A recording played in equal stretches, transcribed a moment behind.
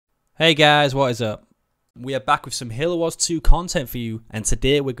Hey guys, what is up? We are back with some Halo Wars 2 content for you, and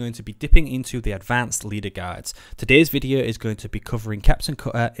today we're going to be dipping into the advanced leader guides. Today's video is going to be covering Captain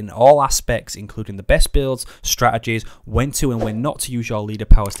Cutter in all aspects, including the best builds, strategies, when to and when not to use your leader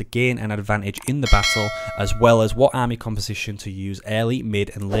powers to gain an advantage in the battle, as well as what army composition to use early, mid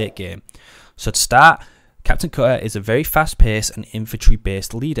and late game. So to start, Captain Cutter is a very fast-paced and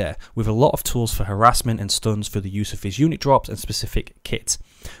infantry-based leader, with a lot of tools for harassment and stuns for the use of his unit drops and specific kits.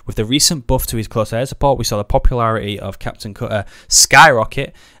 With the recent buff to his close air support, we saw the popularity of Captain Cutter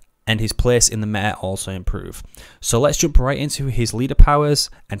skyrocket and his place in the meta also improve. So let's jump right into his leader powers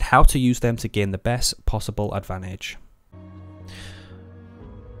and how to use them to gain the best possible advantage.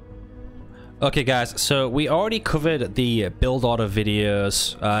 Okay guys, so we already covered the build order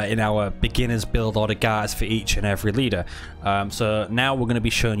videos in our beginners build order guides for each and every leader. So now we're going to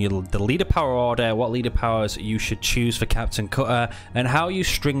be showing you the leader power order, what leader powers you should choose for Captain Cutter, and how you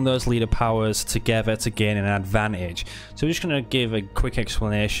string those leader powers together to gain an advantage. So we're just going to give a quick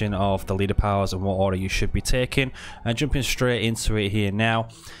explanation of the leader powers and what order you should be taking, and jumping straight into it here now.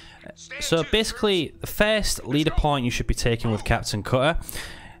 So basically, the first leader point you should be taking with Captain Cutter,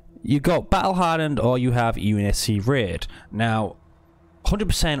 you've got battle hardened or you have UNSC raid. Now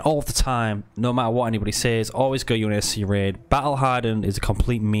 100% all of the time, no matter what anybody says, always go UNSC raid. Battle hardened is a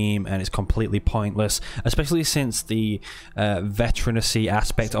complete meme and it's completely pointless, especially since the veterancy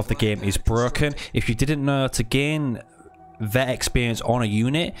aspect of the game is broken. If you didn't know, to gain vet experience on a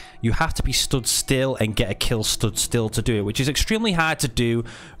unit, you have to be stood still and get a kill stood still to do it, which is extremely hard to do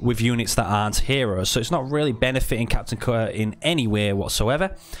with units that aren't heroes. So it's not really benefiting Captain Cutter in any way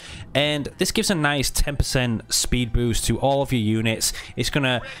whatsoever. And this gives a nice 10% speed boost to all of your units. It's going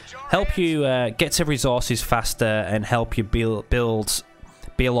to help you get to resources faster and help you build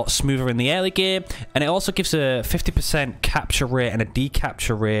be a lot smoother in the early game, and it also gives a 50% capture rate and a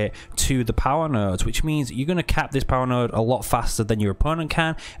decapture rate to the power nodes, which means you're going to cap this power node a lot faster than your opponent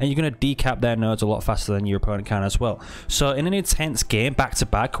can, and you're going to decap their nodes a lot faster than your opponent can as well. So in an intense game back to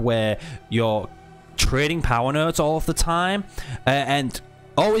back where you're trading power nodes all of the time, and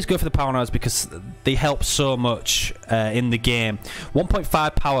always go for the power nodes because they help so much in the game.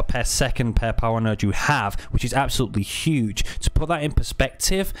 1.5 power per second per power node you have, which is absolutely huge. To put that in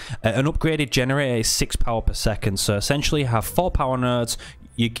perspective, an upgraded generator is 6 power per second. So essentially you have 4 power nodes,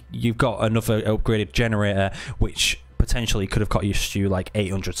 you've got another upgraded generator, which potentially could have got you like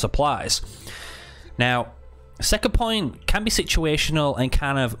 800 supplies. Now, second point can be situational and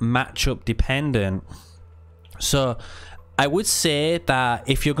kind of matchup dependent. So I would say that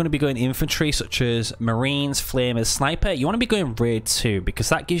if you're going to be going infantry such as Marines, Flamers, Sniper, you want to be going Raid 2 because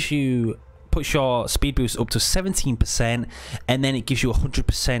that puts your speed boost up to 17%, and then it gives you a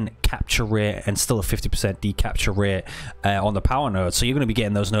 100% capture rate and still a 50% decapture rate on the power node. So you're going to be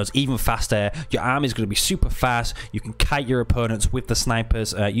getting those nodes even faster. Your army is going to be super fast. You can kite your opponents with the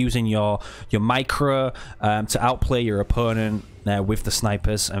snipers using your micro to outplay your opponent with the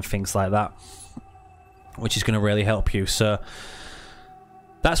snipers and things like that, which is going to really help you. So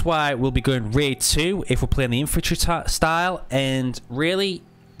that's why we'll be going Raid 2 if we're playing the infantry style. And really,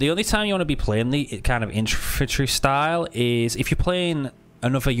 the only time you want to be playing the kind of infantry style is if you're playing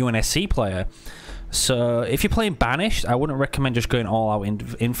another UNSC player. So if you're playing Banished, I wouldn't recommend just going all out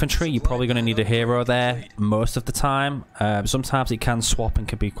infantry. You're probably going to need a hero there most of the time. Sometimes it can swap and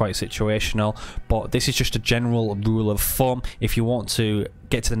can be quite situational, but this is just a general rule of thumb. If you want to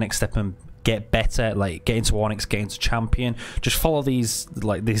get to the next step and get better, like get into Onyx, get into Champion, just follow these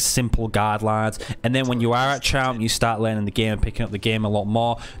simple guidelines, and then when you are at Champ, you start learning the game and picking up the game a lot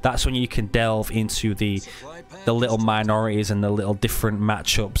more. That's when you can delve into the little minorities and the little different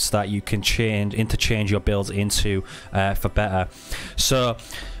matchups that you can interchange your builds into for better. So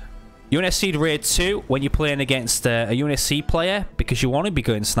UNSC Raid 2, when you're playing against a UNSC player, because you want to be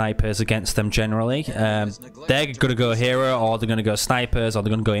going snipers against them generally, they're going to go hero, or they're going to go snipers, or they're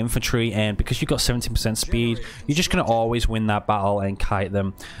going to go infantry, and because you've got 17% speed, you're just going to always win that battle and kite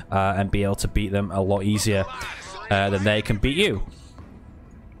them and be able to beat them a lot easier than they can beat you.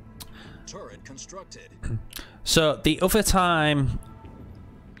 So the other time,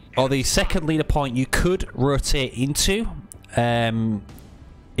 or the second leader point you could rotate into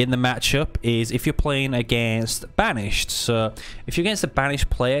in the matchup is if you're playing against Banished. So if you're against a Banished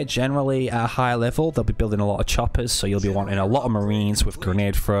player, generally at a higher level, they'll be building a lot of choppers, so you'll be wanting a lot of Marines with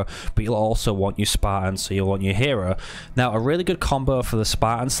grenade throw, but you'll also want your Spartans, so you'll want your hero. Now, a really good combo for the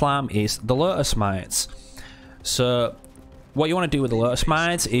Spartan Slam is the Lotus Mites. So what you want to do with the Lotus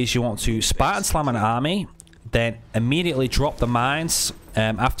Mites is you want to Spartan Slam an army, then immediately drop the mines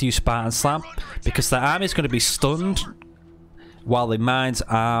after you Spartan Slam, because the army is going to be stunned while the mines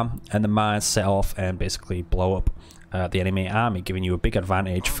arm and the mines set off and basically blow up the enemy army, giving you a big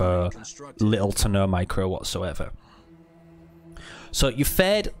advantage for little to no micro whatsoever. So your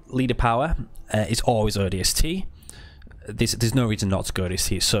third leader power is always ODST. There's no reason not to go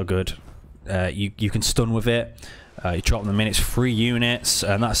ODST, it's so good. You can stun with it. You drop them in, it's free units,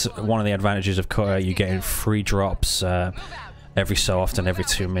 and that's one of the advantages of Cutter. You're getting free drops every so often, every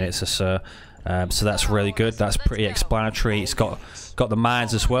 2 minutes or so. So that's really good. That's pretty explanatory. It's got the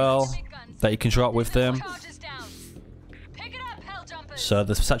mines as well that you can drop with them. So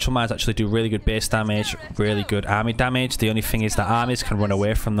the satchel mines actually do really good base damage, really good army damage. The only thing is that armies can run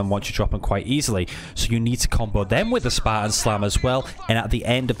away from them once you drop them quite easily. So you need to combo them with the Spartan Slam as well. And at the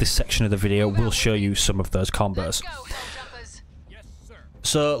end of this section of the video, we'll show you some of those combos.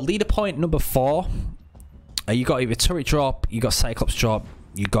 So leader point number 4, you got either turret drop, you got Cyclops drop,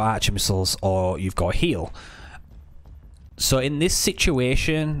 you got archer missiles, or you've got heal. So in this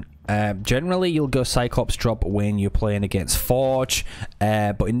situation, generally you'll go Cyclops drop when you're playing against Forge,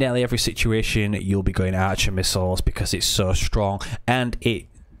 but in nearly every situation you'll be going archer missiles because it's so strong and it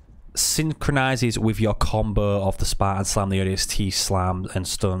synchronizes with your combo of the Spartan Slam, the ODST Slam and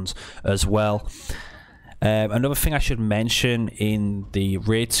stuns as well. Another thing I should mention in the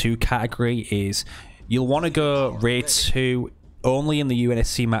Raid 2 category is you'll want to go Raid 2 only in the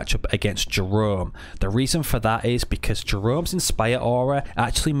UNSC matchup against Jerome. The reason for that is because Jerome's Inspire Aura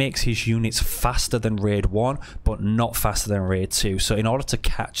actually makes his units faster than Raid 1, but not faster than Raid 2. So in order to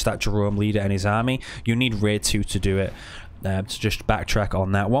catch that Jerome leader and his army, you need Raid 2 to do it. To just backtrack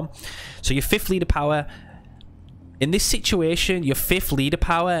on that one. So your 5th leader power. In this situation, your 5th leader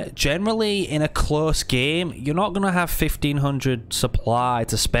power, generally in a close game, you're not going to have 1500 supply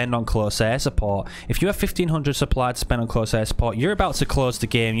to spend on close air support. If you have 1500 supply to spend on close air support, you're about to close the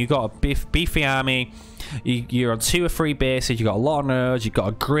game. You've got a beefy army, you're on 2 or 3 bases, you've got a lot of nerds, you've got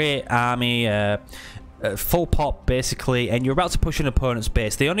a great army, full pop basically, and you're about to push an opponent's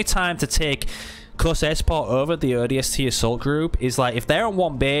base. The only time to take close air support over the ODST assault group is like if they're on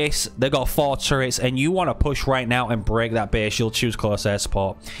 1 base, they've got 4 turrets, and you want to push right now and break that base, you'll choose close air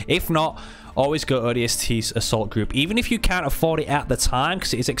support. If not, always go ODST's assault group. Even if you can't afford it at the time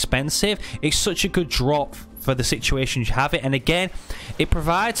because it is expensive, it's such a good drop for the situation you have it, and again, it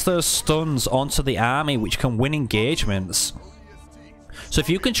provides those stuns onto the army which can win engagements. So if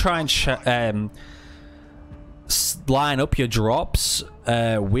you can try and line up your drops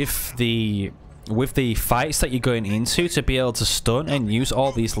with the fights that you're going into to be able to stun and use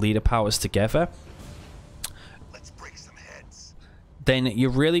all these leader powers together, then you're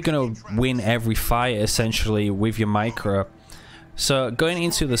really going to win every fight essentially with your micro. So going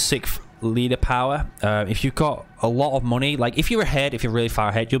into the 6th leader power, if you've got a lot of money, like if you're ahead, if you're really far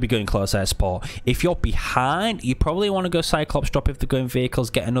ahead, you'll be going close air support. If you're behind, you probably want to go Cyclops drop if they're going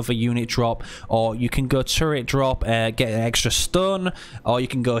vehicles, get another unit drop, or you can go turret drop, get an extra stun, or you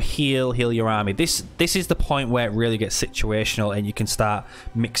can go heal your army. This is the point where it really gets situational and you can start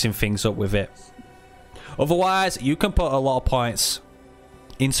mixing things up with it. Otherwise, you can put a lot of points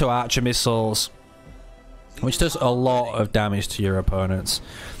into archer missiles, which does a lot of damage to your opponents.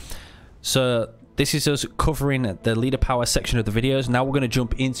 So this is us covering the leader power section of the videos. Now we're going to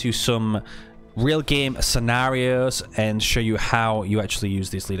jump into some real game scenarios and show you how you actually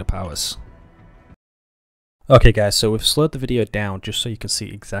use these leader powers. Okay guys, so we've slowed the video down just so you can see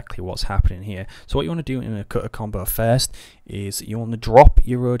exactly what's happening here. So what you want to do in a cutter combo first is you want to drop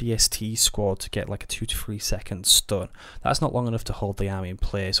your ODST squad to get like a 2 to 3 second stun. That's not long enough to hold the army in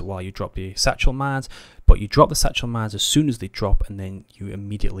place while you drop the satchel mines, but you drop the satchel mines as soon as they drop, and then you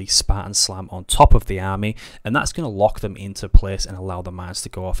immediately Spartan Slam on top of the army, and that's going to lock them into place and allow the mines to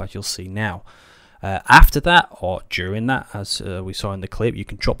go off, as you'll see now. After that, or during that, as we saw in the clip, you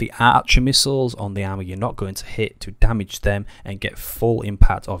can drop the archer missiles on the army you're not going to hit to damage them and get full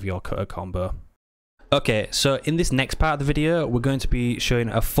impact of your cutter combo. Okay, so in this next part of the video, we're going to be showing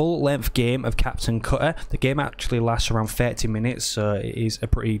a full-length game of Captain Cutter. The game actually lasts around 30 minutes, so it is a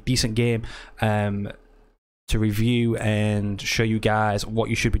pretty decent game to review and show you guys what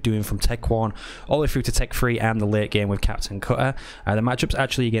you should be doing from Tech 1 all the way through to Tech 3 and the late game with Captain Cutter. The matchup's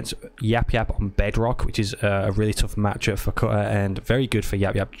actually against Yap Yap on Bedrock, which is a really tough matchup for Cutter and very good for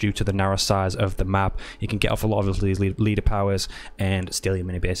Yap Yap due to the narrow size of the map. You can get off a lot of these leader powers and steal your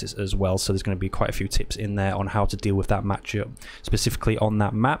mini bases as well, so there's going to be quite a few tips in there on how to deal with that matchup specifically on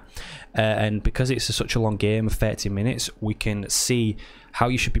that map. And because it's such a long game of 30 minutes, we can see how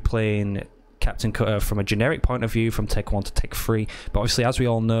you should be playing Captain Cutter from a generic point of view from Tech 1 to Tech 3, but obviously, as we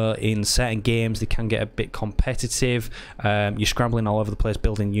all know, in certain games they can get a bit competitive. You're scrambling all over the place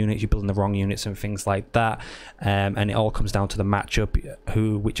building units, you're building the wrong units and things like that, and it all comes down to the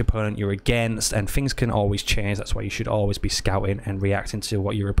matchup, which opponent you're against, and things can always change. That's why you should always be scouting and reacting to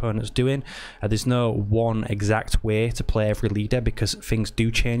what your opponent's doing. There's no one exact way to play every leader because things do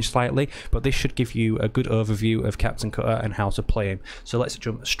change slightly, but this should give you a good overview of Captain Cutter and how to play him. So let's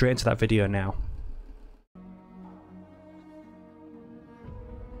jump straight into that video now.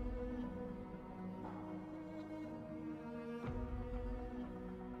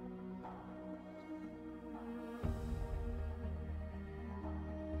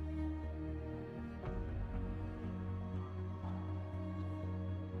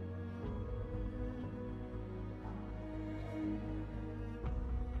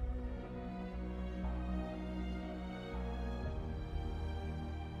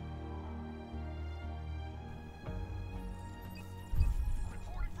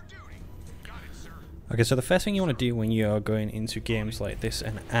 Okay, so the first thing you want to do when you're going into games like this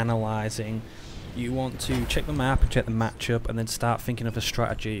and analysing, you want to check the map and check the matchup and then start thinking of a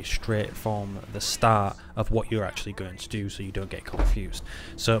strategy straight from the start of what you're actually going to do so you don't get confused.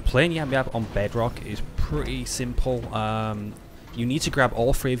 So playing Yab Yab on Bedrock is pretty simple. You need to grab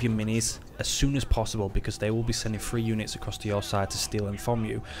all 3 of your minis as soon as possible because they will be sending 3 units across to your side to steal them from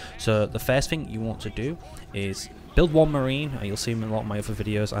you. So the first thing you want to do is build 1 marine. You'll see in a lot of my other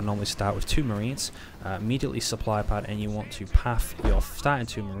videos I normally start with 2 marines. Immediately supply pad, and you want to path your starting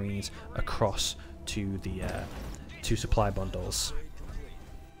 2 marines across to the 2 supply bundles.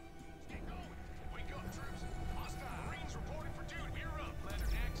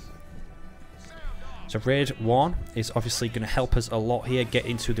 So raid 1 is obviously going to help us a lot here, get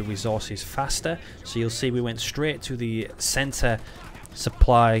into the resources faster. So you'll see we went straight to the center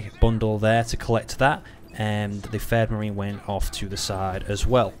supply bundle there to collect that, and the 3rd marine went off to the side as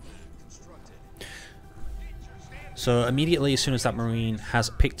well. So immediately as soon as that marine has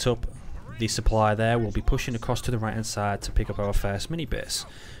picked up the supply there, we'll be pushing across to the right hand side to pick up our first mini base.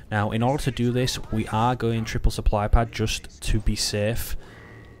 Now in order to do this, we are going triple supply pad just to be safe.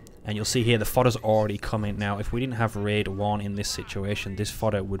 And you'll see here the fodder's already coming. Now if we didn't have raid 1 in this situation, this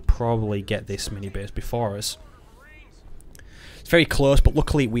fodder would probably get this mini base before us. It's very close, but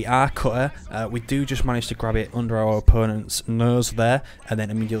luckily we are Cutter. We do just manage to grab it under our opponent's nose there and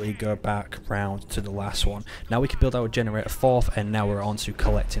then immediately go back round to the last one. Now we can build our generator 4th, and now we're on to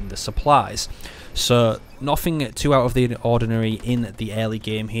collecting the supplies. So nothing too out of the ordinary in the early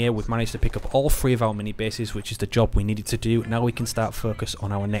game here. We've managed to pick up all 3 of our mini bases, which is the job we needed to do. Now we can start focus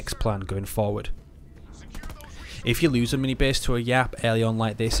on our next plan going forward. If you lose a mini base to a Yap early on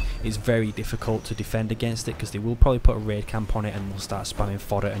like this, it's very difficult to defend against it because they will probably put a raid camp on it and will start spamming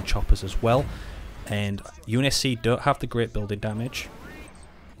fodder and choppers as well. And UNSC don't have the great building damage,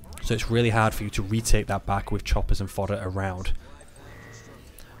 so it's really hard for you to retake that back with choppers and fodder around.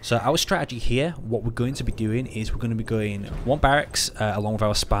 So our strategy here, what we're going to be doing is we're going to be going 1 barracks along with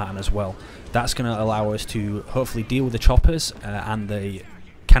our Spartan as well. That's going to allow us to hopefully deal with the choppers and the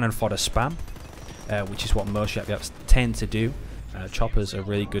cannon fodder spam. Which is what most Yap Yaps tend to do. Choppers are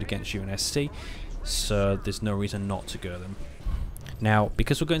really good against UNSC, so there's no reason not to go them. Now,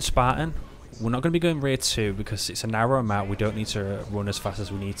 because we're going Spartan, we're not going to be going raid 2 because it's a narrow map. We don't need to run as fast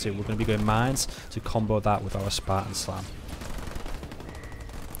as we need to. We're going to be going mines to combo that with our Spartan slam.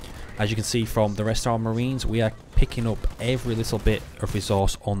 As you can see from the rest of our marines, we are picking up every little bit of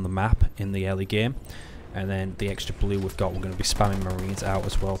resource on the map in the early game. And then the extra blue we've got, we're going to be spamming marines out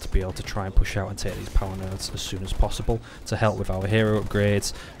as well to be able to try and push out and take these power nodes as soon as possible to help with our hero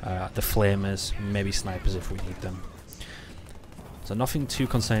upgrades, the flamers, maybe snipers if we need them. So nothing too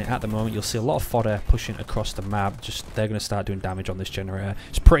concerning at the moment. You'll see a lot of fodder pushing across the map. Just they're going to start doing damage on this generator.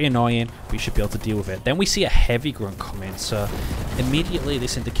 It's pretty annoying, but you should be able to deal with it. Then we see a heavy grunt come in, so immediately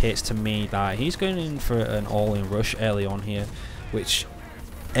this indicates to me that he's going in for an all-in rush early on here, which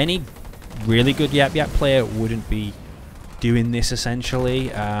any really good Yap Yap player wouldn't be doing this essentially,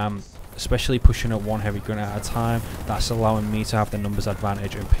 especially pushing up 1 heavy grunt at a time. That's allowing me to have the numbers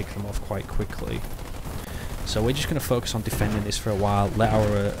advantage and pick them off quite quickly. So we're just going to focus on defending this for a while, let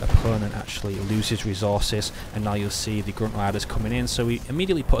our opponent actually lose his resources, and now you'll see the grunt riders coming in. So we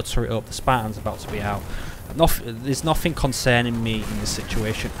immediately put a turret up, the Spartan's about to be out. There's nothing concerning me in this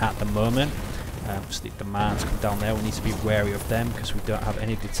situation at the moment. Obviously the mines come down there, we need to be wary of them because we don't have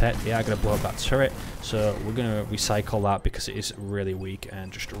any detect. They are going to blow up that turret, so we're going to recycle that because it is really weak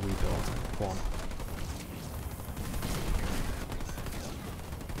and just rebuild 1.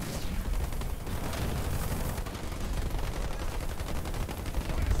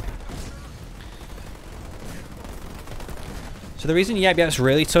 So the reason Yap Yap's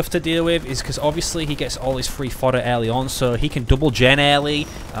really tough to deal with is because obviously he gets all his free fodder early on, so he can double gen early,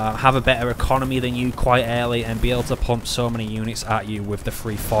 have a better economy than you quite early, and be able to pump so many units at you with the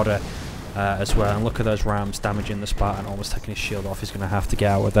free fodder as well. And look at those rams damaging the Spartan, almost taking his shield off. He's going to have to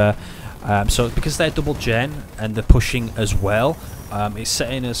get out of there. So because they're double gen and they're pushing as well, it's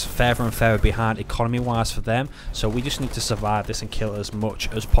setting us further and further behind economy-wise for them. So we just need to survive this and kill as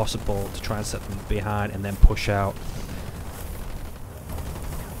much as possible to try and set them behind and then push out.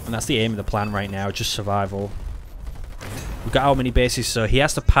 And that's the aim of the plan right now, just survival. We've got our mini bases, so he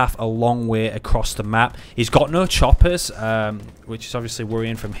has to path a long way across the map. He's got no choppers, which is obviously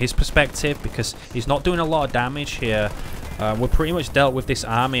worrying from his perspective because he's not doing a lot of damage here. We're pretty much dealt with this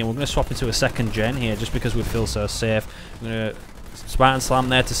army, and we're going to swap into a second gen here just because we feel so safe. We're going to Spartan Slam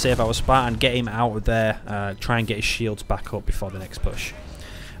there to save our Spartan, get him out of there, try and get his shields back up before the next push.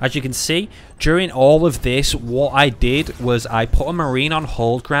 As you can see, during all of this, what I did was I put a Marine on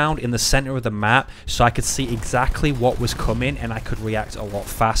hold ground in the center of the map so I could see exactly what was coming and I could react a lot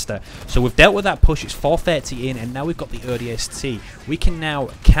faster. So we've dealt with that push, it's 4:30 in, and now we've got the ODST. We can now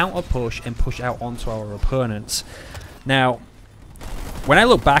counter push and push out onto our opponents. Now, when I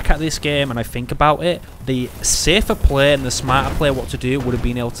look back at this game and I think about it, the safer play and the smarter play what to do would have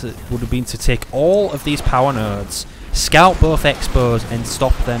been to take all of these power nodes, scout both expos and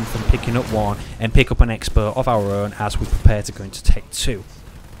stop them from picking up one, and pick up an expo of our own as we prepare to go into Tech 2.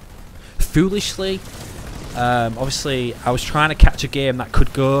 Foolishly, obviously I was trying to catch a game that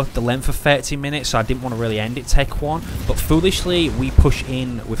could go the length of 30 minutes, so I didn't want to really end it Tech 1, but foolishly we push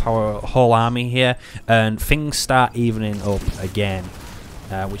in with our whole army here and things start evening up again,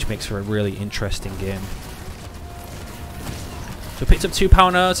 which makes for a really interesting game. So we picked up 2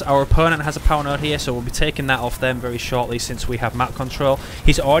 power nodes. Our opponent has a power node here, so we'll be taking that off them very shortly since we have map control.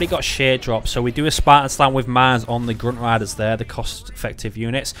 He's already got shade drop, so we do a Spartan Slam with mines on the Grunt Riders there, the cost-effective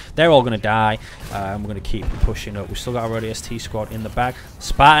units. They're all going to die, and we're going to keep pushing up. We've still got our ODST squad in the bag.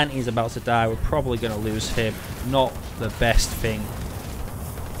 Spartan is about to die. We're probably going to lose him. Not the best thing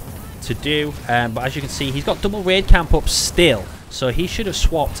to do, but as you can see, he's got double raid camp up still. So he should have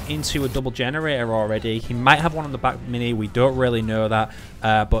swapped into a double generator already. He might have one on the back mini. We don't really know that.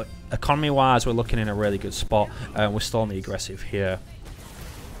 But economy-wise, we're looking in a really good spot. We're still on the aggressive here.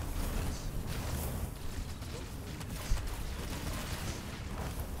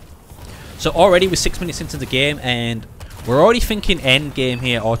 So already we're 6 minutes into the game, and we're already thinking end game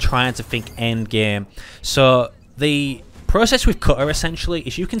here, or trying to think end game. So the process with Cutter essentially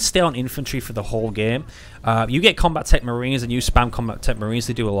is you can stay on infantry for the whole game. You get combat tech marines and you spam combat tech marines,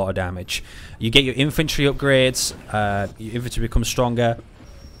 they do a lot of damage. You get your infantry upgrades, your infantry becomes stronger,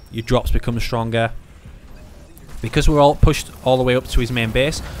 your drops become stronger. Because we're all pushed all the way up to his main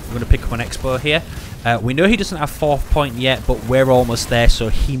base, we're going to pick up an expo here. We know he doesn't have 4th point yet, but we're almost there, so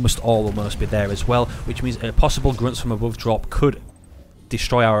he must almost be there as well, which means a possible grunts from above drop could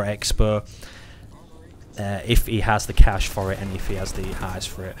destroy our expo. If he has the cash for it and if he has the eyes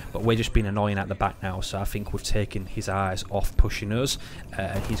for it. But we're just being annoying at the back now, so I think we've taken his eyes off pushing us,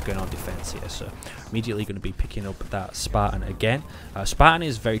 and he's going on defense here. So immediately going to be picking up that Spartan again. Spartan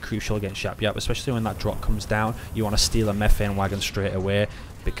is very crucial against Yap Yap, especially when that drop comes down. You want to steal a methane wagon straight away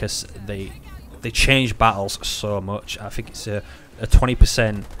because they change battles so much. I think it's a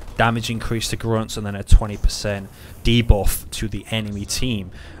 20% damage increase to grunts and then a 20% debuff to the enemy team.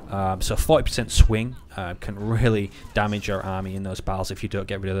 So 40% swing can really damage your army in those battles if you don't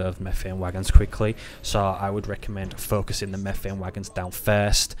get rid of those methane wagons quickly. So I would recommend focusing the methane wagons down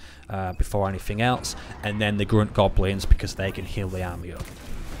first before anything else, and then the grunt goblins because they can heal the army up.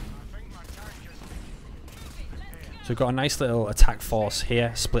 So we've got a nice little attack force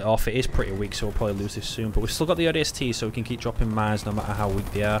here, split off. It is pretty weak, so we'll probably lose this soon. But we've still got the ODST, so we can keep dropping mines no matter how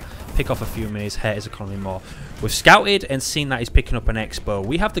weak they are. Pick off a few minis, hurt his economy more. We've scouted and seen that he's picking up an expo.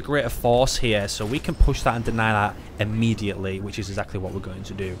 We have the greater force here, so we can push that and deny that immediately, which is exactly what we're going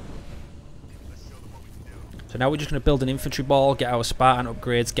to do. So now we're just going to build an infantry ball, get our Spartan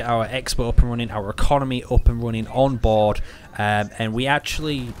upgrades, get our expo up and running, our economy up and running on board. And we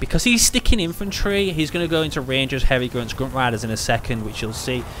actually, because he's sticking infantry, he's going to go into rangers, heavy grunts, grunt riders in a second, which you'll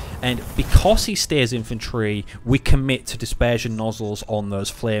see. And because he stays infantry, we commit to dispersion nozzles on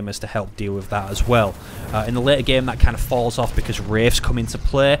those flamers to help deal with that as well. In the later game, that kind of falls off because wraiths come into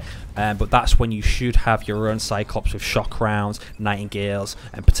play. But that's when you should have your own Cyclops with shock rounds, nightingales,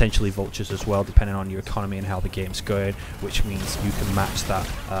 and potentially vultures as well, depending on your economy and how the game's going, which means you can match that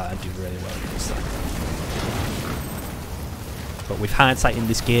and do really well against that. But with hindsight in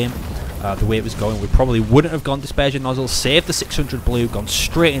this game, the way it was going, we probably wouldn't have gone dispersion nozzles, saved the 600 blue, gone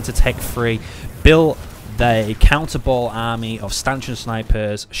straight into Tech 3, built the counterball army of stanchion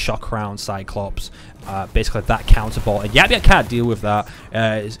snipers, shock round cyclops, basically that counterball. And Yap Yap can't deal with that.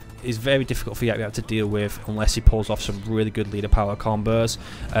 It's very difficult for Yap Yap to deal with unless he pulls off some really good leader power combos,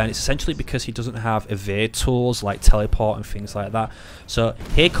 and it's essentially because he doesn't have evade tools like teleport and things like that. So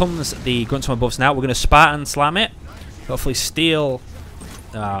here comes the grunts from above. Now we're going to Spartan slam it, hopefully steal.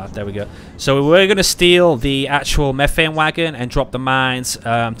 There we go. So we're going to steal the actual methane wagon and drop the mines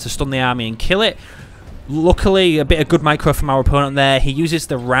to stun the army and kill it. Luckily, a bit of good micro from our opponent there. He uses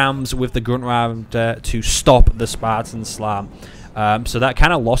the rams with the grunt ram to stop the Spartan slam. So that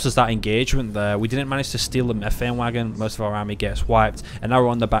kind of lost us that engagement there. We didn't manage to steal the methane wagon. Most of our army gets wiped. And now we're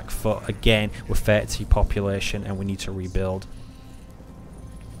on the back foot again with 30 population and we need to rebuild.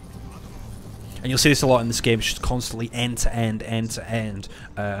 And you'll see this a lot in this game. It's just constantly end to end, end to end.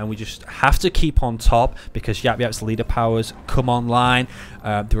 And we just have to keep on top because Yap Yap's leader powers come online.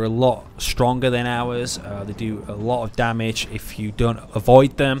 They're a lot stronger than ours. They do a lot of damage if you don't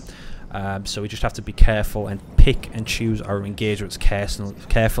avoid them. So we just have to be careful and pick and choose our engagements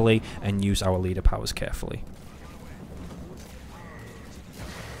carefully and use our leader powers carefully.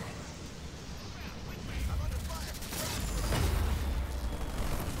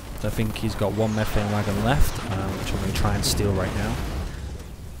 So I think he's got one methane wagon left, which I'm going to try and steal right now.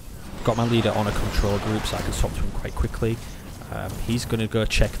 Got my leader on a control group so I can swap to him quite quickly. He's going to go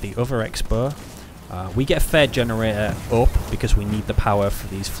check the other expo. We get a fair generator up because we need the power for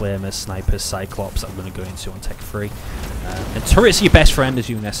these flamers, snipers, cyclops that I'm going to go into on tech 3. And turrets are your best friend, as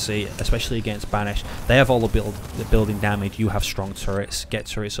you can see, especially against Banish. They have all the building damage. You have strong turrets. Get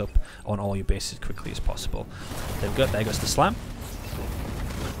turrets up on all your bases as quickly as possible. There we go. There goes the slam.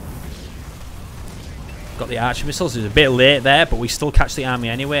 Got the archer missiles. It's a bit late there, but we still catch the army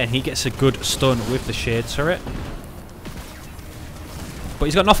anyway, and he gets a good stun with the shade turret. But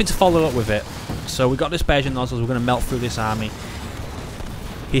he's got nothing to follow up with it. So we got dispersion nozzles. We're going to melt through this army.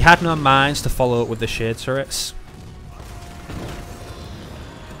 He had no mines to follow up with the shade turrets.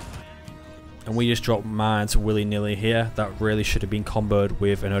 And we just dropped mines willy-nilly here. That really should have been comboed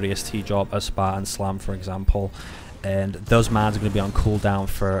with an ODST job, a Spartan Slam, for example. And those mines are going to be on cooldown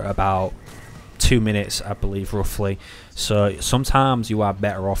for about 2 minutes, I believe, roughly. So sometimes you are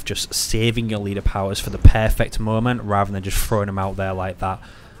better off just saving your leader powers for the perfect moment rather than just throwing them out there like that.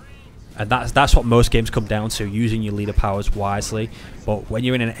 And that's what most games come down to, using your leader powers wisely. But when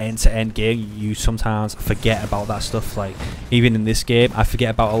you're in an end-to-end game, you sometimes forget about that stuff. Like, even in this game, I forget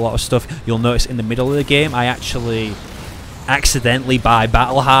about a lot of stuff. You'll notice in the middle of the game, I actually accidentally buy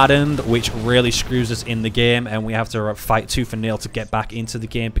battle hardened, which really screws us in the game, and we have to fight tooth and nail to get back into the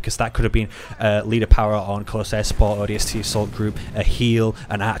game, because that could have been leader power on close air support, ODST assault group, a heal,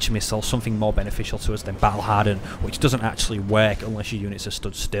 an archer missile, something more beneficial to us than battle hardened, which doesn't actually work unless your units are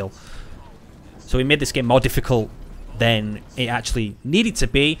stood still. So we made this game more difficult than it actually needed to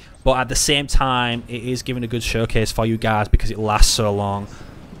be, but at the same time it is giving a good showcase for you guys because it lasts so long.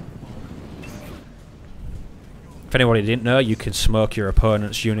 If anybody didn't know, you can smoke your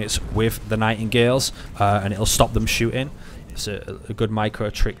opponent's units with the Nightingales and it'll stop them shooting. It's a good micro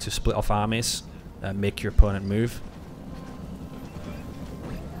trick to split off armies and make your opponent move.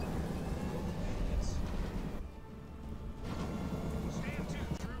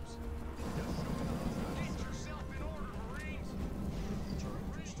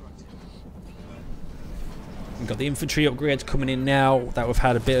 We've got the infantry upgrades coming in now that we've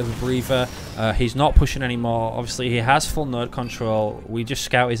had a bit of a breather. He's not pushing anymore. Obviously, he has full node control. We just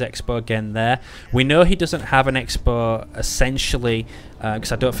scout his expo again there. We know he doesn't have an expo, essentially,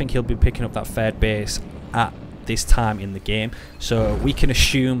 because I don't think he'll be picking up that third base at this time in the game. So we can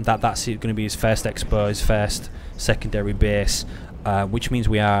assume that that's going to be his first expo, his first secondary base, which means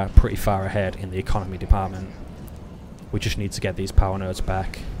we are pretty far ahead in the economy department. We just need to get these power nodes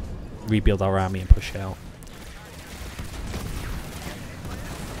back, rebuild our army, and push out.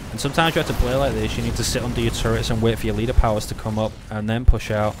 And sometimes you have to play like this. You need to sit under your turrets and wait for your leader powers to come up and then push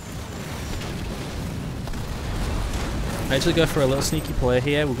out. I actually go for a little sneaky play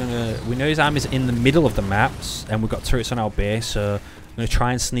here. We know his army's in the middle of the maps and we've got turrets on our base, so I'm going to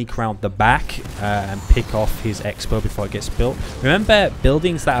try and sneak around the back and pick off his expo before it gets built. Remember,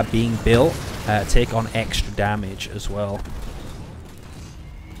 buildings that are being built take on extra damage as well.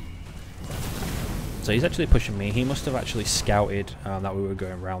 So he's actually pushing me. He must have actually scouted that we were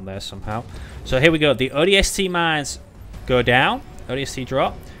going around there somehow. So here we go. The ODST mines go down. ODST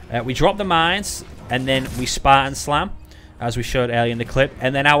drop. We drop the mines, and then we Spartan Slam, as we showed earlier in the clip.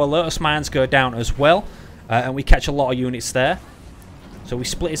 And then our Lotus mines go down as well, and we catch a lot of units there. So we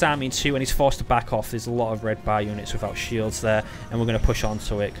split his army in two, and he's forced to back off. There's a lot of red bar units without shields there, and we're going to push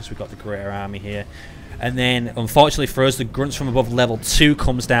onto it because we've got the greater army here. And then, unfortunately for us, the grunts from above level 2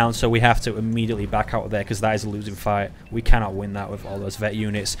 comes down, so we have to immediately back out of there because that is a losing fight. We cannot win that with all those vet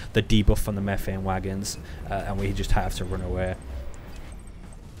units, the debuff from the methane wagons, and we just have to run away.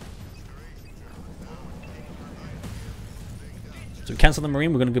 So we cancel the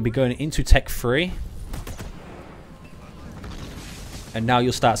marine. We're going to be going into Tech 3. And now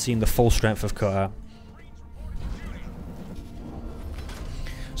you'll start seeing the full strength of Qatar.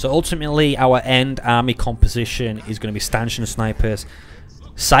 So ultimately, our end army composition is going to be stanchion snipers.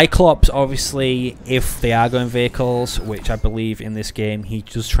 Cyclops, obviously, if they are going vehicles, which I believe in this game, he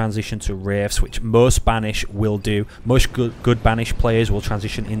does transition to Wraiths, which most Banish will do. Most good Banish players will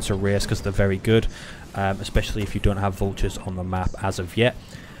transition into Wraiths because they're very good, especially if you don't have Vultures on the map as of yet.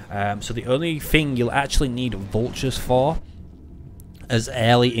 So the only thing you'll actually need Vultures for as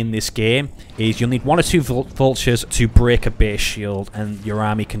early in this game is you'll need 1 or 2 vultures to break a base shield, and your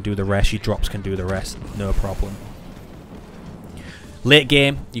army can do the rest, your drops can do the rest, no problem. Late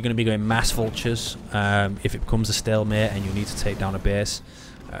game, you're going to be going mass vultures. If it becomes a stalemate and you need to take down a base,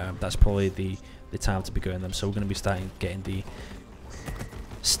 that's probably the time to be going them. So we're going to be starting getting the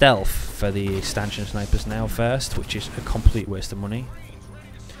stealth for the stanchion snipers now first, which is a complete waste of money,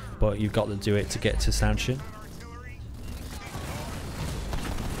 but you've got to do it to get to stanchion.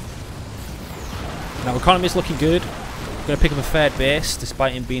 Now, economy is looking good. We're going to pick up a third base,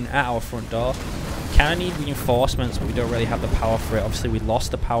 despite him being at our front door. Kind of need reinforcements, but we don't really have the power for it. Obviously, we lost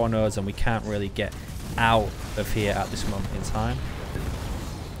the power nodes, and we can't really get out of here at this moment in time.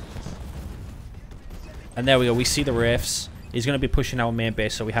 And there we go. We see the Wraiths. He's going to be pushing our main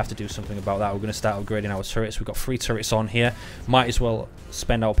base, so we have to do something about that. We're going to start upgrading our turrets. We've got 3 turrets on here. Might as well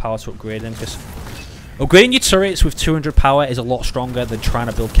spend our power to upgrade them, because upgrading your turrets with 200 power is a lot stronger than trying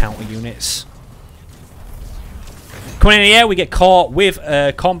to build counter units. Coming in here, we get caught with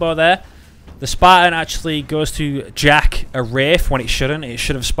a combo there. The Spartan actually goes to jack a Wraith when it shouldn't. It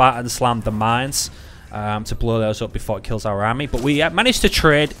should have Spartan slammed the mines to blow those up before it kills our army. But we managed to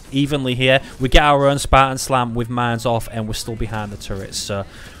trade evenly here. We get our own Spartan slam with mines off, and we're still behind the turrets. So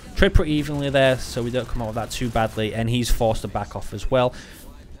trade pretty evenly there, so we don't come out with that too badly. And he's forced to back off as well.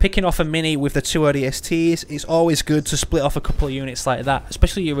 Picking off a mini with the 2 ODSTs, it's always good to split off a couple of units like that,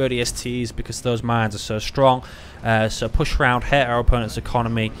 especially your ODSTs, because those mines are so strong. So push around, hurt our opponent's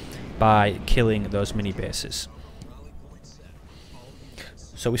economy by killing those mini bases.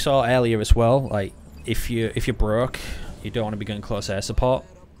 So we saw earlier as well, like if you're broke, you don't want to be going close air support,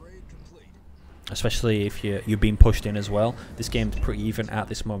 especially if you're being pushed in as well. This game's pretty even at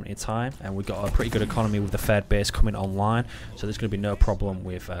this moment in time, and we've got a pretty good economy with the third base coming online, so there's going to be no problem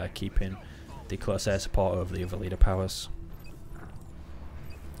with keeping the close air support over the other leader powers.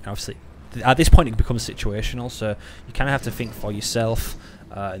 Obviously, at this point it becomes situational, so you kind of have to think for yourself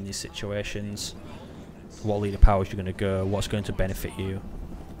in these situations. What leader powers you're going to go, what's going to benefit you.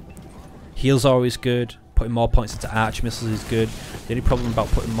 Heal's always good. Putting more points into arch missiles is good. The only problem about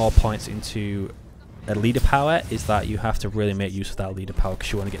putting more points into a leader power is that you have to really make use of that leader power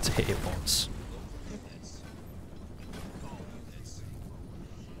because you want to get to hit it once.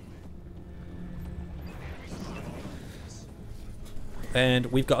 And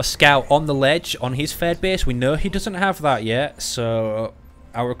we've got a scout on the ledge on his third base. We know he doesn't have that yet, so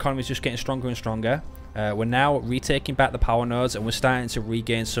our economy is just getting stronger and stronger. We're now retaking back the power nodes, and we're starting to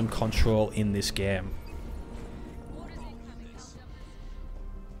regain some control in this game.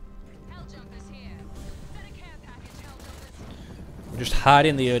 We're just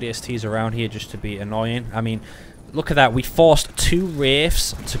hiding the ODSTs around here just to be annoying. I mean, look at that. We forced 2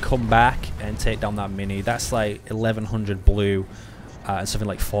 Wraiths to come back and take down that mini. That's like 1100 blue and something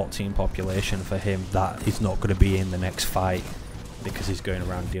like 14 population for him. That is not going to be in the next fight because he's going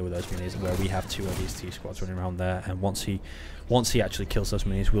around and deal with those minis, where we have 2 ODST squads running around there. And once he actually kills those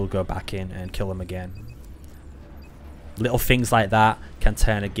minis, we'll go back in and kill them again. Little things like that can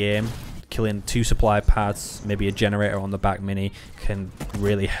turn a game. Killing 2 supply pads, maybe a generator on the back mini, can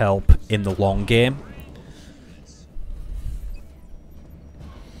really help in the long game.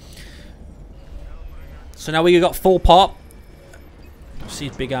 So now we got full pop. See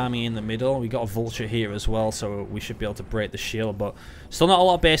his big army in the middle. We got a vulture here as well, so we should be able to break the shield, but still not a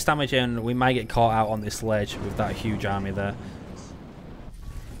lot of base damage, and we might get caught out on this ledge with that huge army there.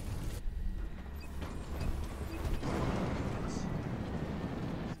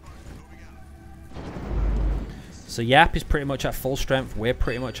 So Yap is pretty much at full strength. We're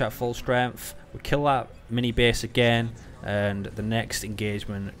pretty much at full strength. We kill that mini base again, and the next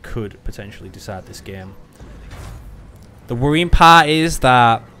engagement could potentially decide this game. The worrying part is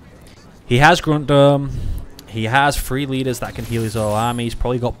that he has Grunt Dome. He has 3 leaders that can heal his whole army. He's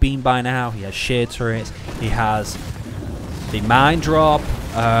probably got Beam by now. He has shade turrets. He has the mine drop.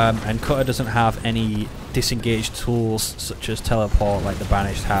 And Cutter doesn't have any disengaged tools such as teleport like the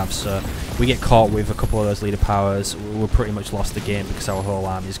Banished have. So we get caught with a couple of those leader powers. We're pretty much lost the game because our whole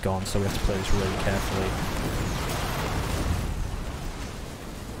army is gone. So we have to play this really carefully.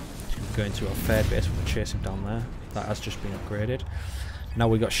 Going to our third base, we're going to chase him down there. That has just been upgraded. Now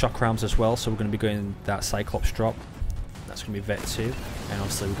we've got shock rounds as well, so we're going to be going that Cyclops drop. That's going to be Vet 2. And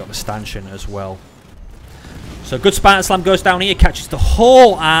obviously we've got the stanchion as well. So good Spartan Slam goes down here, catches the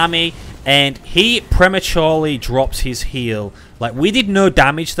whole army, and he prematurely drops his heal. Like, we did no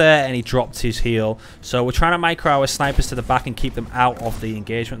damage there, and he dropped his heal. So we're trying to micro our snipers to the back and keep them out of the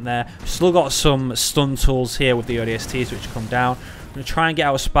engagement there. Still got some stun tools here with the ODSTs, which come down. We're going to try and get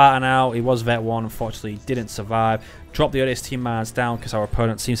our Spartan out. He was Vet 1, unfortunately, he didn't survive. Drop the ODST mines down because our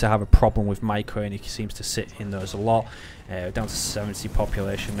opponent seems to have a problem with micro, and he seems to sit in those a lot. Down to 70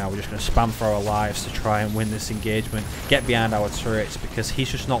 population now. We're just going to spam for our lives to try and win this engagement, get behind our turrets, because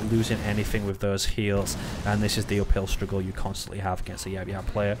he's just not losing anything with those heals, and this is the uphill struggle you constantly have against a Yab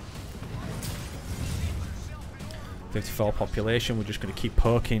player. 54 population, we're just going to keep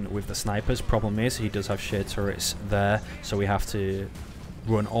poking with the snipers. Problem is, he does have shade turrets there, so we have to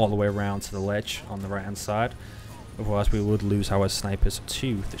run all the way around to the ledge on the right hand side. Otherwise, we would lose our snipers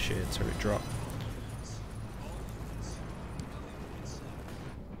to the shade turret drop.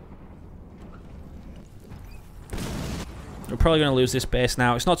 We're probably going to lose this base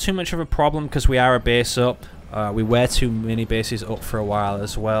now. It's not too much of a problem because we are a base up. We were 2 mini bases up for a while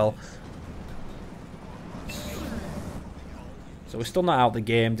as well. So we're still not out the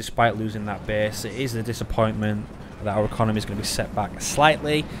game despite losing that base. It is a disappointment that our economy is going to be set back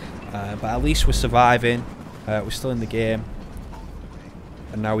slightly. But at least we're surviving. We're still in the game.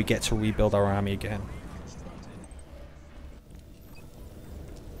 And now we get to rebuild our army again.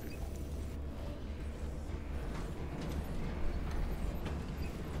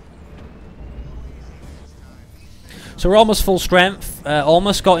 So we're almost full strength,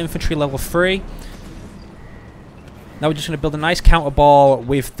 almost got infantry level 3. Now we're just going to build a nice counter ball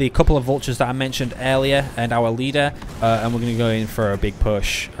with the couple of vultures that I mentioned earlier and our leader, and we're going to go in for a big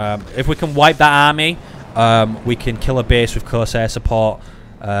push. If we can wipe that army, we can kill a base with close air support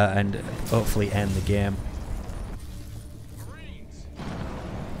and hopefully end the game.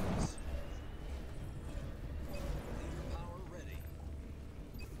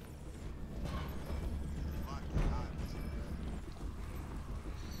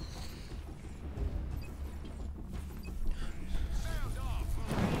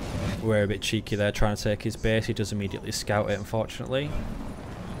 We're a bit cheeky there, trying to take his base. He does immediately scout it, unfortunately.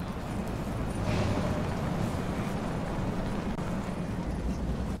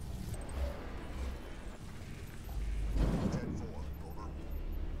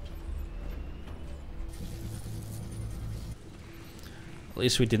 At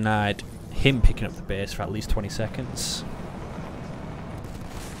least we denied him picking up the base for at least 20 seconds.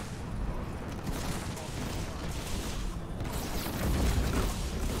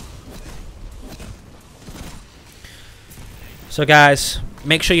 So guys,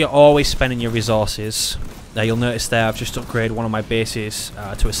 make sure you're always spending your resources. You'll notice there I've just upgraded one of my bases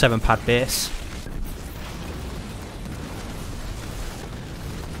to a 7-pad base.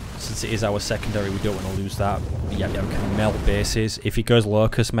 Since it is our secondary, we don't want to lose that. Yeah, we can melt bases. If he goes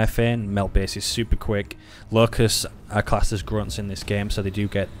Locust methane, melt bases super quick. Locusts are classed as grunts in this game, so they do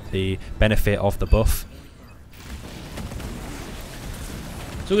get the benefit of the buff.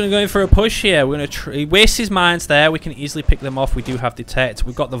 So we're going to go in for a push here. We're going to he wastes his mines there. We can easily pick them off. We do have detect.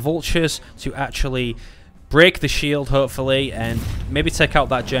 We've got the vultures to actually break the shield, hopefully, and maybe take out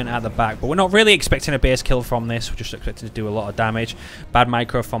that giant at the back. But we're not really expecting a base kill from this. We're just expecting to do a lot of damage. Bad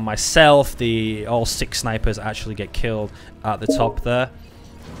micro from myself. All 6 snipers actually get killed at the top there.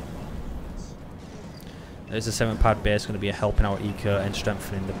 There's a 7-pad base going to be a help in our eco and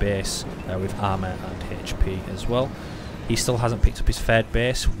strengthening the base with armor and HP as well. He still hasn't picked up his third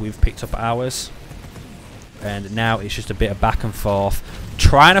base. We've picked up ours. And now it's just a bit of back and forth.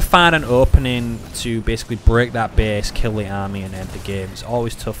 Trying to find an opening to basically break that base, kill the army, and end the game. It's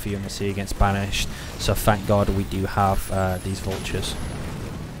always tough for UNSC against Banished. So thank God we do have these vultures.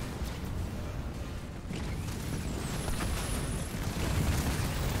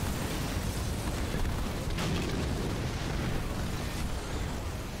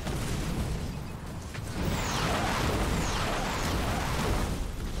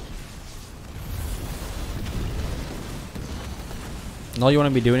 And all you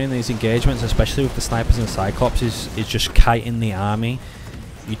want to be doing in these engagements, especially with the snipers and the cyclops, is just kiting the army.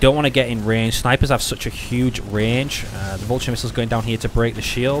 You don't want to get in range. Snipers have such a huge range. The vulture missile's going down here to break the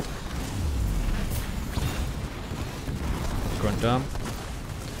shield. Grunt dome.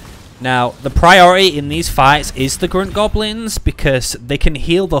 Now, the priority in these fights is the grunt goblins, because they can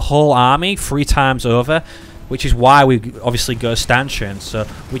heal the whole army 3 times over, which is why we obviously go stanchion. So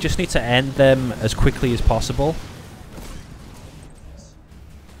we just need to end them as quickly as possible.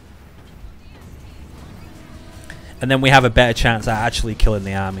 And then we have a better chance at actually killing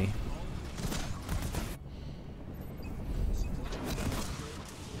the army.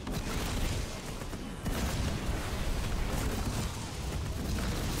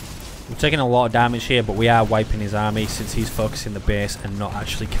 We're taking a lot of damage here, but we are wiping his army since he's focusing the base and not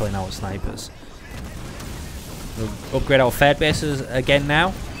actually killing our snipers. We'll upgrade our third bases again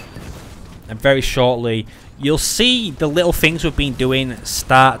now. And very shortly, you'll see the little things we've been doing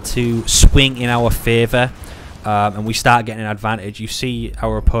start to swing in our favour. And we start getting an advantage. You see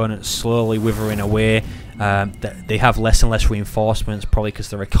our opponents slowly withering away. They have less and less reinforcements, probably because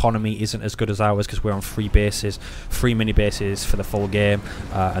their economy isn't as good as ours, because we're on 3 bases, 3 mini bases for the full game,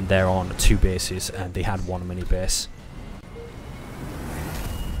 and they're on 2 bases, and they had 1 mini base.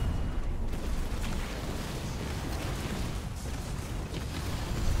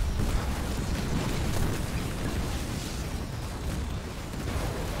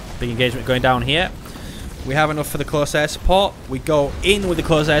 Big engagement going down here. We have enough for the close air support. We go in with the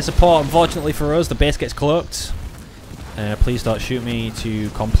close air support. Unfortunately for us, the base gets cloaked. Please don't shoot me to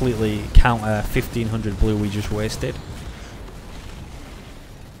completely counter 1500 blue we just wasted.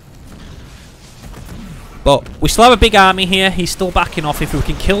 But we still have a big army here. He's still backing off. If we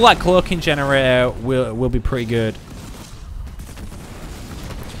can kill that cloaking generator, we'll be pretty good.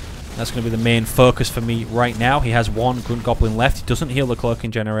 That's going to be the main focus for me right now. He has 1 grunt goblin left. He doesn't heal the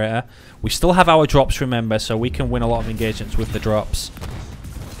cloaking generator. We still have our drops, remember, so we can win a lot of engagements with the drops.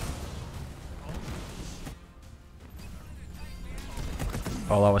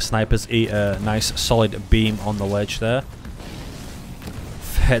 All our snipers eat a nice solid beam on the ledge there.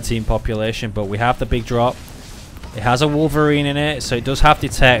 13 population, but we have the big drop. It has a Wolverine in it, so it does have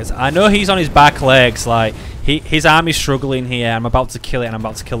detect. I know he's on his back legs, like his army's struggling here. I'm about to kill it, and I'm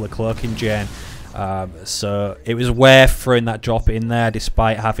about to kill the cloaking gen. So it was worth throwing that drop in there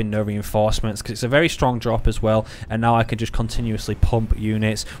despite having no reinforcements, because it's a very strong drop as well, and now I can just continuously pump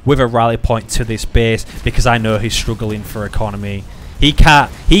units with a rally point to this base because I know he's struggling for economy. He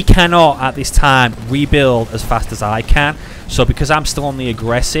cannot at this time rebuild as fast as I can, so because I'm still on the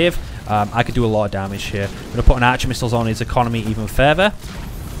aggressive, I could do a lot of damage here. I'm going to put an archer missiles on his economy even further.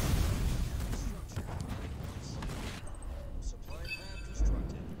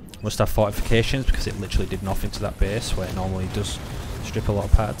 Must have fortifications because it literally did nothing to that base where it normally does strip a lot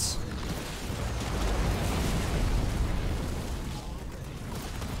of pads.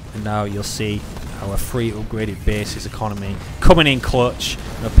 And now you'll see our 3 upgraded bases economy coming in clutch.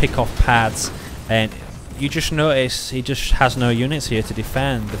 They'll pick off pads, and you just notice he just has no units here to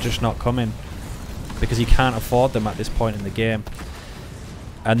defend. They're just not coming because he can't afford them at this point in the game.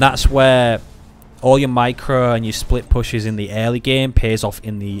 And that's where all your micro and your split pushes in the early game pays off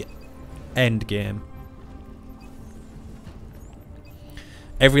in the end game.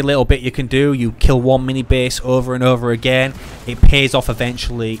 Every little bit you can do, you kill 1 mini base over and over again, it pays off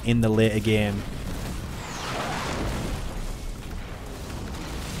eventually in the later game.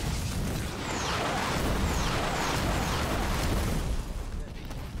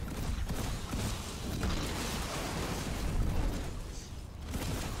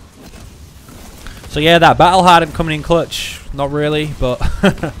 So yeah, that battle hardened coming in clutch. Not really, but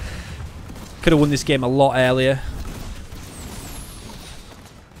could have won this game a lot earlier.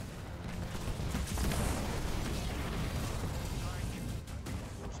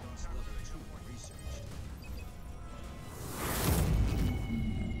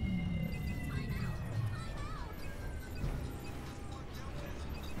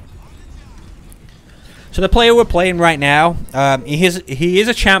 So the player we're playing right now, he is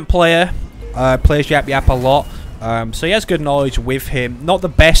a champ player. Plays Yap Yap a lot, so he has good knowledge with him. Not the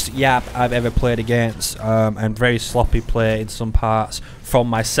best Yap I've ever played against, and very sloppy play in some parts from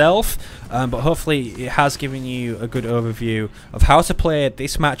myself, but hopefully it has given you a good overview of how to play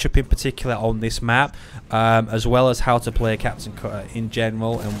this matchup in particular on this map, as well as how to play Captain Cutter in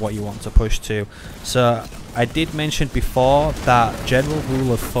general and what you want to push to. So I did mention before that general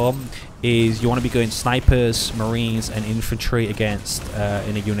rule of thumb is you want to be going snipers, marines and infantry against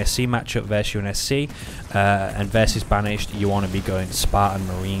in a UNSC matchup versus UNSC, and versus banished you want to be going Spartan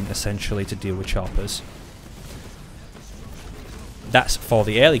marine essentially to deal with choppers. That's for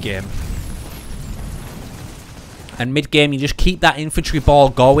the early game. And mid-game, you just keep that infantry ball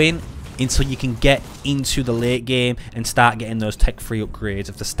going until you can get into the late game and start getting those tech-free upgrades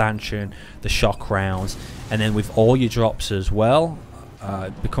of the stanchion, the shock rounds, and then with all your drops as well,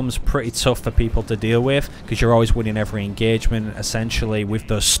 it becomes pretty tough for people to deal with because you're always winning every engagement, essentially, with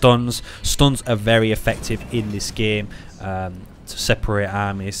those stuns. Stuns are very effective in this game to separate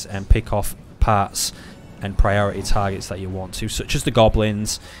armies and pick off parts and priority targets that you want to, such as the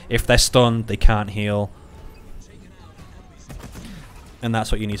goblins. If they're stunned, they can't heal. And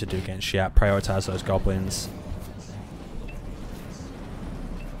that's what you need to do against Shat. Prioritize those goblins.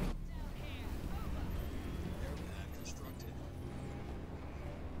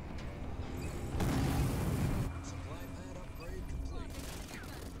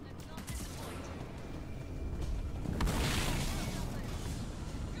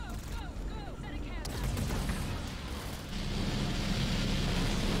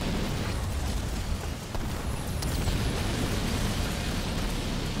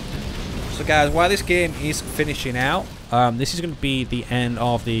 So guys, while this game is finishing out, this is going to be the end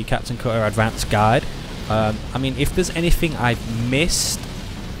of the Captain Cutter Advanced Guide. I mean, if there's anything I've missed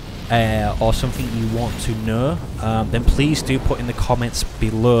or something you want to know, then please do put in the comments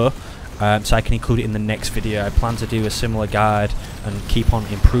below so I can include it in the next video. I plan to do a similar guide and keep on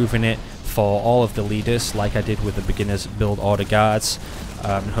improving it for all of the leaders like I did with the beginners build order guides,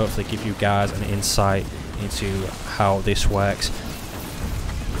 and hopefully give you guys an insight into how this works.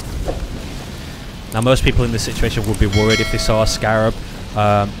 Now, most people in this situation would be worried if they saw a Scarab,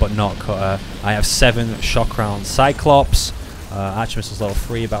 but not Cutter. I have 7 shock round Cyclops. Artemis is level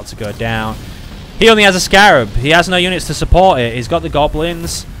 3, about to go down. He only has a Scarab. He has no units to support it. He's got the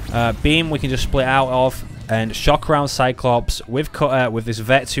Goblins. Beam we can just split out of. And shock round Cyclops with Cutter, with this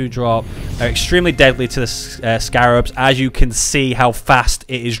Vet 2 drop, are extremely deadly to the Scarabs, as you can see how fast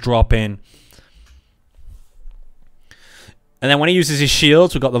it is dropping. And then when he uses his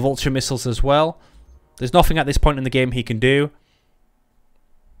shields, we've got the Vulture missiles as well. There's nothing at this point in the game he can do.